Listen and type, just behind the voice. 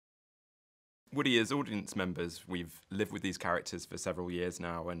Woody, as audience members, we've lived with these characters for several years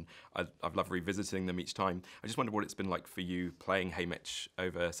now, and I've loved revisiting them each time. I just wonder what it's been like for you playing Haymitch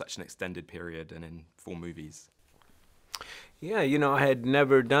over such an extended period and in 4 movies. Yeah, you know, I had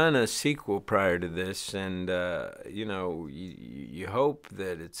never done a sequel prior to this, and, you know, you hope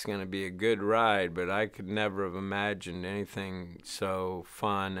that it's going to be a good ride, but I could never have imagined anything so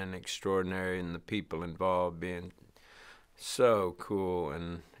fun and extraordinary, and the people involved being so cool,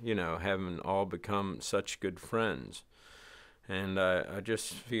 and, you know, having all become such good friends. And I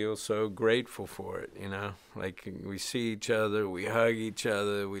just feel so grateful for it, you know. Like, we see each other, we hug each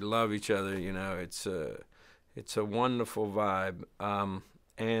other, we love each other, you know. It's a wonderful vibe.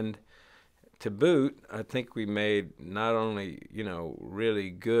 And to boot, I think we made not only, you know, really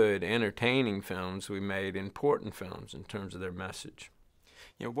good, entertaining films, we made important films in terms of their message.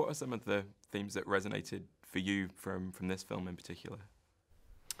 You know, what are some of the themes that resonated for you from this film in particular?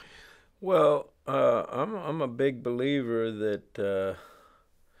 Well, I'm a big believer that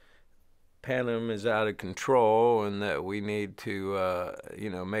Panem is out of control, and that we need to, you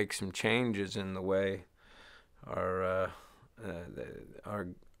know, make some changes in the way our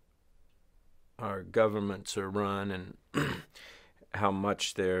governments are run, and how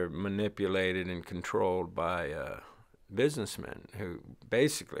much they're manipulated and controlled by businessmen, who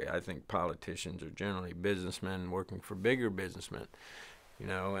basically, I think politicians are generally businessmen working for bigger businessmen, you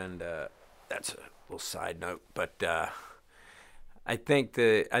know. And that's a little side note, but I think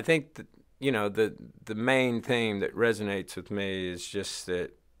that you know, the main theme that resonates with me is just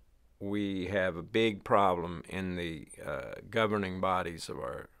that we have a big problem in the governing bodies of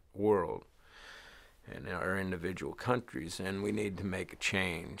our world and our individual countries, and we need to make a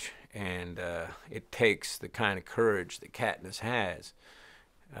change. And it takes the kind of courage that Katniss has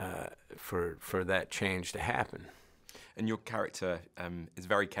for that change to happen. And your character is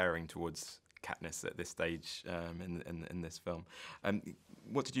very caring towards Katniss at this stage in this film.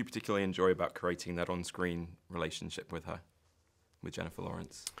 What did you particularly enjoy about creating that on-screen relationship with her, with Jennifer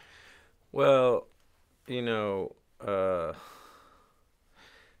Lawrence? Well, you know,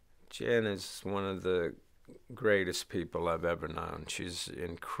 Jen is one of the greatest people I've ever known. She's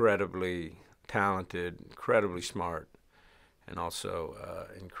incredibly talented, incredibly smart, and also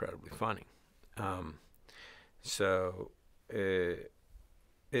incredibly funny. So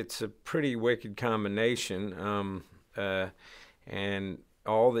it's a pretty wicked combination, and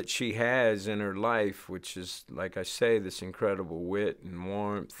all that she has in her life, which is, like I say, this incredible wit and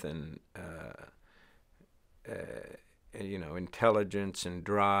warmth and you know, intelligence and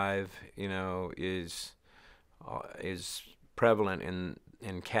drive, you know, is prevalent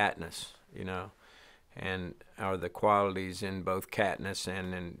in Katniss, you know, and are the qualities in both Katniss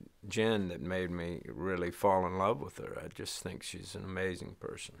and in Jen that made me really fall in love with her. I just think she's an amazing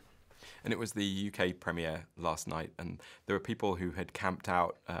person. And it was the UK premiere last night, and there were people who had camped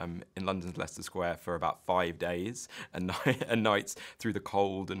out in London's Leicester Square for about 5 days and nights through the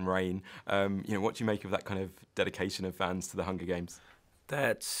cold and rain. You know, what do you make of that kind of dedication of fans to the Hunger Games?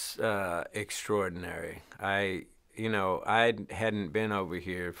 That's extraordinary. You know, I hadn't been over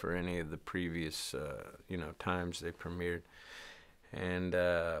here for any of the previous, you know, times they premiered. And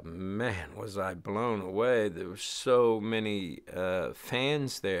man, was I blown away. There were so many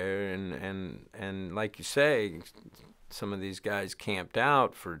fans there, and like you say, some of these guys camped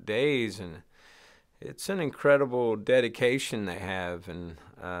out for days, and it's an incredible dedication they have. And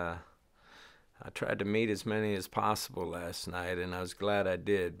I tried to meet as many as possible last night, and I was glad I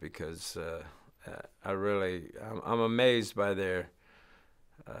did, because I'm amazed by their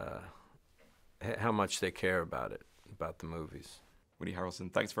how much they care about it, about the movies. Woody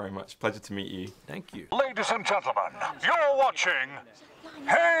Harrelson, thanks very much. Pleasure to meet you. Thank you. Ladies and gentlemen, you're watching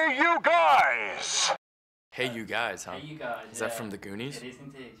Hey You Guys! Hey You Guys, huh? Hey You Guys. Is that from the Goonies? It is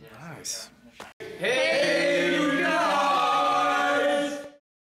indeed, yes. Nice.